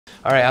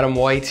All right, Adam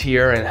White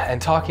here,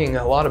 and talking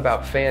a lot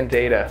about fan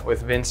data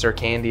with Vince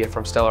Ircandia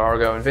from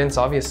StellarAlgo. And Vince,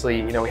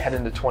 obviously, we head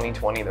into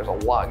 2020. There's a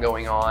lot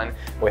going on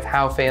with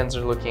how fans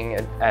are looking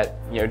at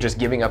just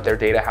giving up their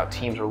data, how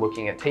teams are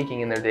looking at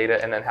taking in their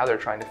data, and then how they're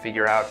trying to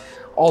figure out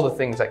all the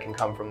things that can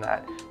come from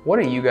that. What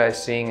are you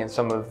guys seeing in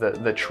some of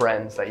the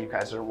trends that you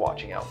guys are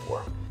watching out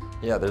for?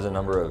 Yeah, there's a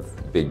number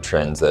of big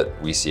trends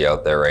that we see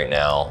out there right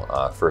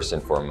now. First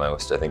and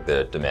foremost, I think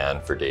the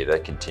demand for data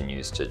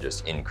continues to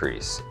just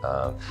increase.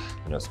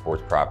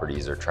 Sports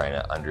properties are trying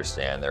to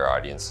understand their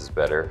audiences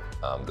better,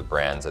 the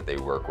brands that they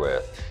work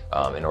with,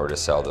 in order to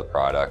sell the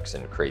products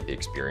and create the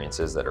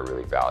experiences that are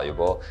really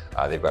valuable.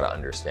 They've got to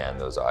understand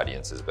those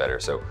audiences better.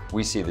 So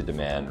we see the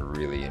demand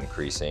really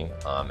increasing,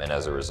 and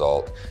as a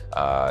result,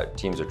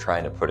 teams are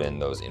trying to put in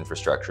those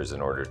infrastructures in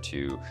order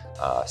to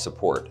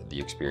support the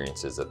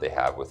experiences that they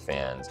have with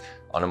fans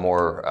on a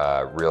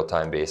more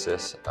real-time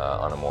basis,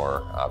 on a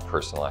more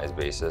personalized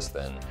basis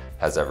than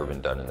has ever been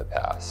done in the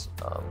past.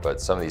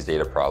 But some of these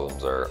data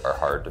problems are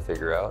hard to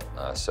figure out,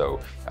 so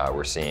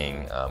we're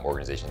seeing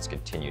organizations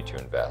continue to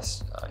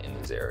invest in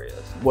these areas.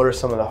 What are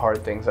some of the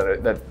hard things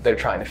that they're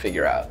trying to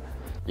figure out?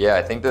 Yeah,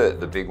 I think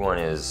the big one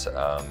is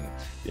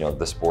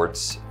the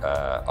sports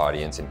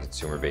audience and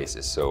consumer base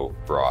is so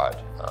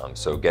broad.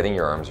 So getting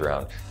your arms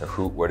around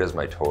what is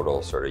my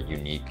total sort of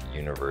unique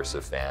universe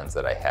of fans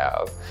that I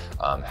have?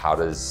 How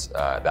does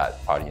that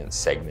audience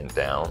segment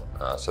down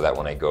so that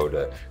when I go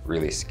to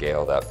really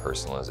scale that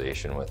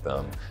personalization with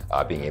them,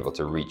 being able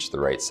to reach the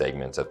right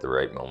segments at the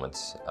right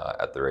moments,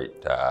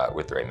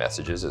 with the right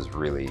messages is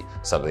really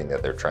something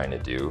that they're trying to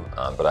do.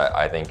 But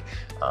I think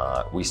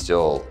we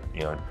still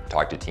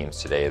talk to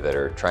teams today that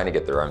are trying to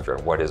get their arms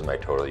around what is my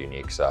total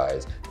unique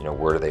size,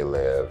 where do they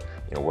live,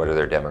 what are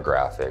their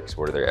demographics,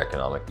 what are their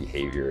economic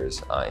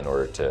behaviors in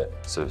order to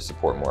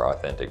support more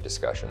authentic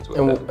discussions with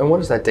them. And what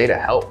does that data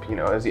help,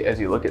 as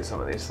you look at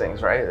some of these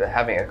things, right?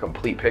 Having a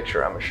complete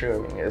picture, I'm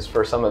assuming, is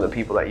for some of the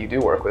people that you do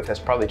work with, has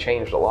probably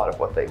changed a lot of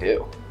what they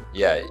do.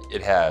 Yeah,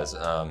 it has,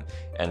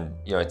 and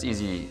it's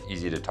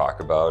easy to talk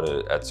about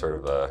it at sort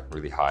of a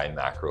really high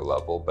macro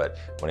level, but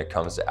when it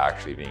comes to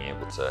actually being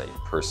able to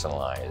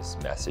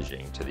personalize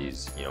messaging to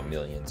these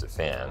millions of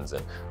fans,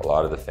 and a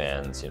lot of the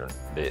fans, a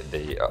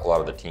lot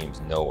of the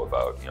teams know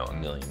about 1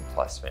 million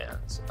plus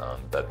fans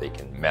that they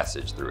can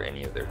message through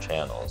any of their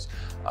channels,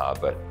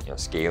 but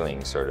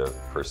scaling sort of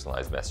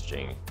personalized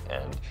messaging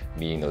and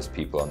meeting those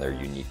people on their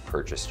unique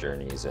purchase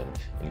journeys and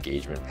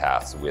engagement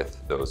paths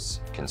with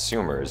those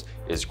consumers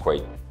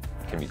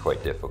can be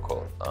quite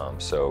difficult.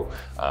 So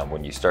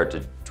when you start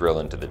to drill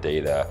into the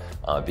data,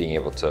 being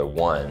able to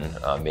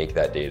make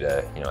that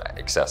data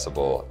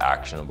accessible,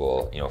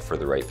 actionable for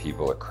the right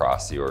people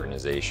across the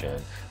organization,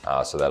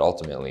 so that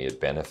ultimately it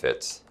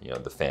benefits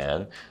the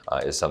fan,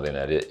 is something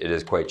that it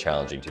is quite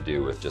challenging to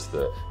do with just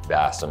the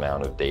vast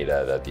amount of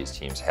data that these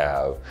teams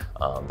have,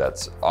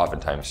 that's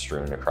oftentimes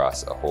strewn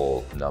across a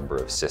whole number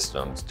of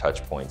systems,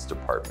 touch points,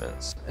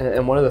 departments.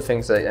 And one of the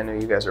things that I know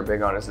you guys are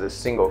big on is this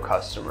single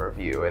customer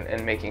view,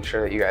 and making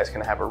sure that you guys can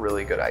have a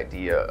really good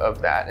idea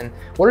of that. And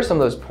what are some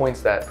of those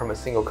points that from a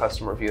single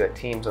customer view that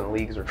teams and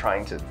leagues are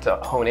trying to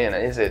hone in?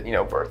 Is it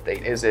birth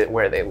date? Is it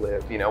where they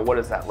live? What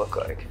does that look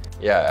like?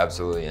 Yeah,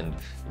 absolutely. And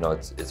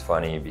it's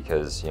funny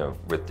because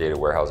with data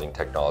warehousing,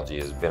 technology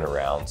has been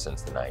around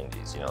since the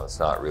 90s. It's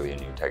not really a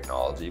new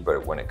technology,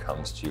 but when it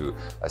comes to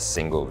a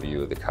single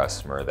view of the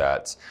customer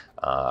that's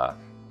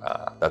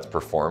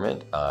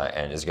performant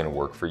and is going to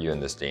work for you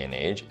in this day and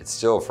age, it's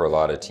still for a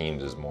lot of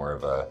teams is more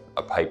of a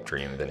pipe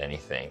dream than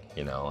anything.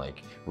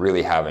 Like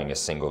really having a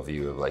single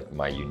view of like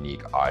my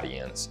unique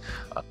audience.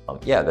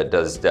 Yeah, that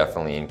does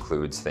definitely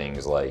includes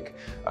things like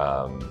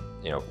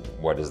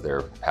what is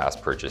their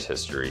past purchase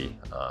history,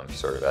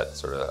 sort of at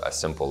a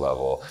simple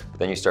level. But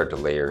then you start to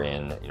layer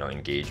in,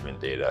 engagement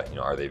data.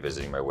 Are they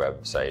visiting my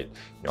website?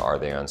 Are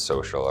they on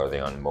social? Are they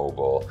on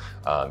mobile?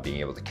 Being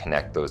able to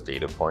connect those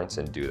data points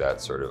and do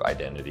that sort of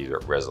identity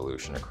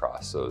resolution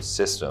across those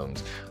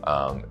systems.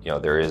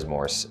 There is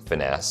more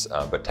finesse,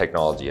 but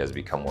technology has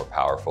become more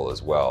powerful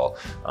as well.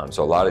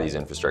 So a lot of these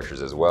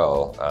infrastructures as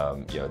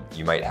well,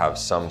 you might have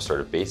some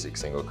sort of basic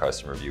single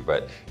customer view,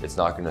 but it's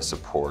not going to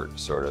support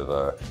sort of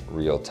a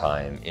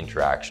real-time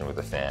interaction with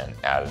a fan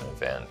at an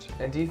event.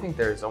 And do you think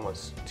there's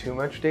almost too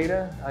much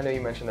data? I know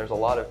you mentioned there's a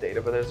lot of data,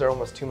 but is there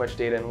almost too much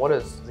data? And what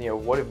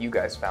have you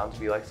guys found to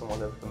be like some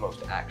of the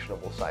most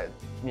actionable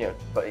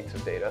bites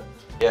of data?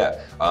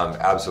 Yeah,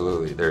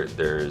 absolutely.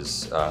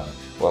 There's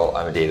well,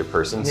 I'm a data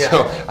person, yeah.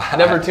 So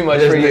never too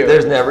much for you.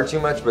 There's never too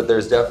much, but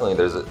there's definitely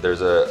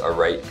there's a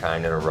right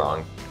kind and a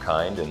wrong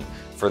kind. And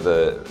for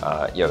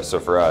so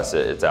for us,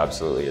 it's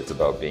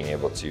about being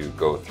able to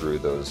go through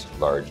those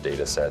large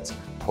data sets,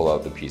 pull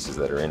out the pieces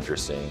that are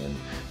interesting,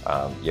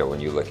 and when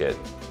you look at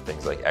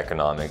things like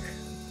economic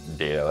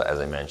data, as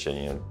I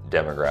mentioned,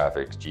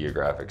 demographics,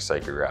 geographic,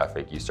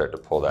 psychographic, you start to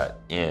pull that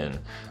in.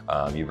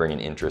 You bring in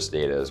interest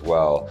data as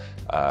well,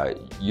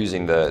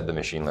 using the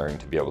machine learning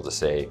to be able to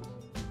say,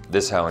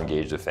 this is how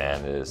engaged a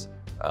fan is,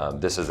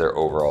 this is their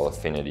overall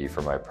affinity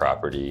for my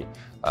property,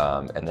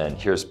 And then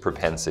here's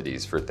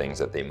propensities for things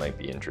that they might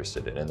be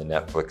interested in. And the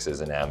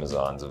Netflixes and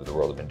Amazons of the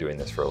world have been doing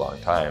this for a long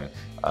time.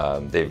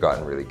 They've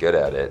gotten really good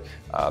at it,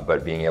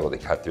 but being able to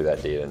cut through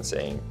that data and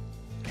saying,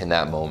 in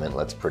that moment,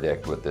 let's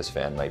predict what this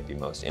fan might be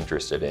most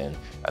interested in.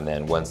 And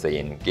then once they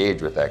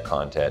engage with that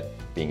content,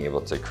 being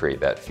able to create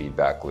that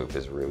feedback loop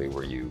is really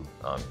where you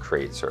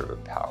create sort of a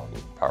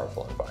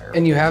powerful environment.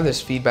 And you have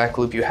this feedback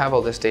loop, you have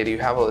all this data, you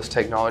have all this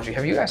technology.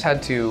 Have you guys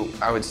had to,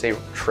 I would say,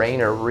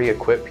 train or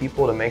re-equip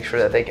people to make sure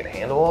that they can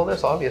handle all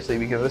this? Obviously,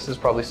 because this is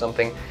probably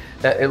something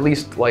that, at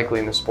least likely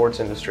in the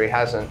sports industry,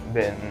 hasn't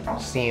been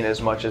seen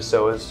as much as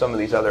some of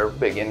these other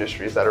big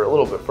industries that are a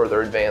little bit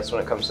further advanced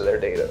when it comes to their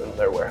data and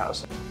their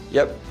warehousing.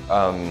 Yep.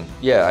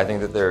 Yeah, I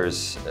think that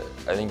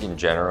I think in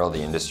general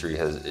the industry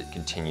it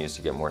continues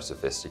to get more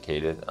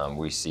sophisticated.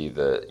 We see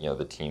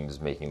the teams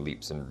making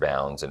leaps and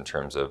bounds in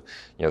terms of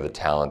the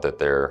talent that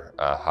they're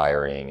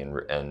hiring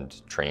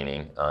and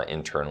training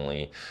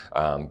internally.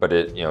 But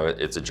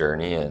it's a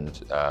journey,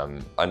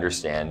 and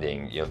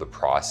understanding the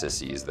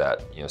processes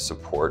that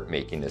support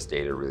making this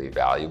data really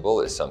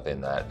valuable is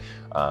something that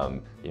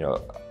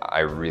I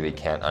really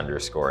can't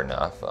underscore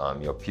enough.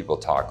 People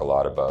talk a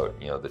lot about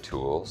the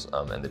tools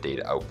and the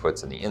data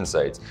outputs and the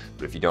insights,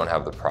 but if you don't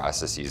have the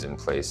processes in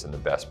place and the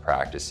best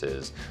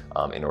practices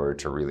in order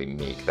to really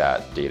make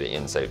that data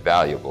insight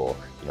valuable,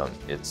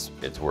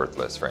 it's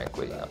worthless,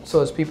 frankly.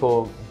 So as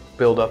people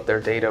build up their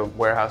data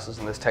warehouses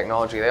and this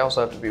technology, they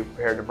also have to be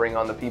prepared to bring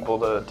on the people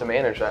to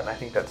manage that. And I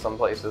think that some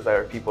places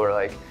there people are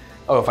like,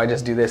 oh, if I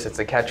just do this, it's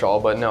a catch-all,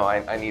 but no,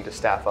 I need to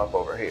staff up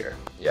over here.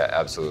 Yeah,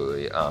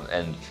 absolutely.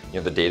 And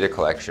the data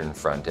collection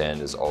front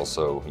end is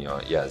also,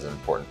 is an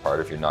important part.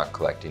 If you're not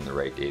collecting the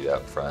right data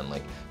up front,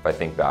 like if I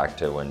think back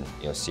to when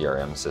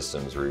CRM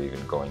systems were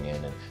even going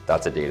in, and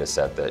that's a data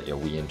set that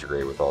we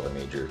integrate with all the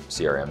major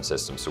CRM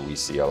systems, so we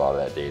see a lot of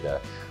that data.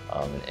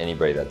 And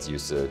anybody that's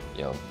used to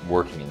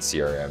working in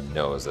CRM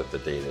knows that the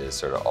data is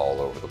sort of all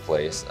over the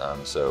place.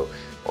 So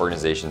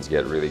organizations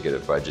get really good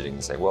at budgeting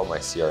and say, well, my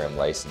CRM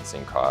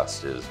licensing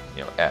cost is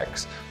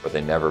X, but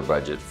they never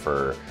budget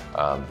for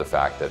the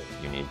fact that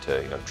you need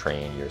to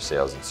train your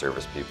sales and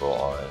service people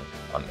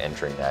on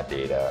entering that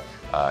data.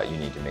 You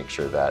need to make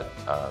sure that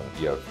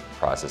you have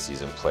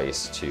processes in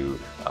place to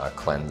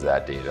cleanse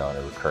that data on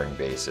a recurring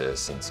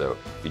basis. And so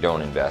if you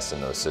don't invest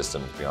in those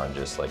systems beyond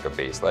just like a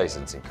base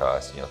licensing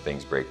cost,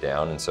 things break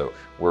down. And so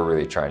we're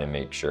really trying to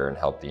make sure and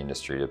help the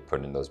industry to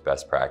put in those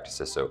best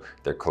practices so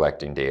they're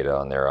collecting data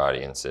on their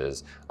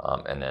audiences,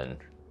 and then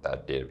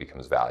that data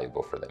becomes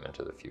valuable for them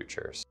into the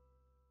future.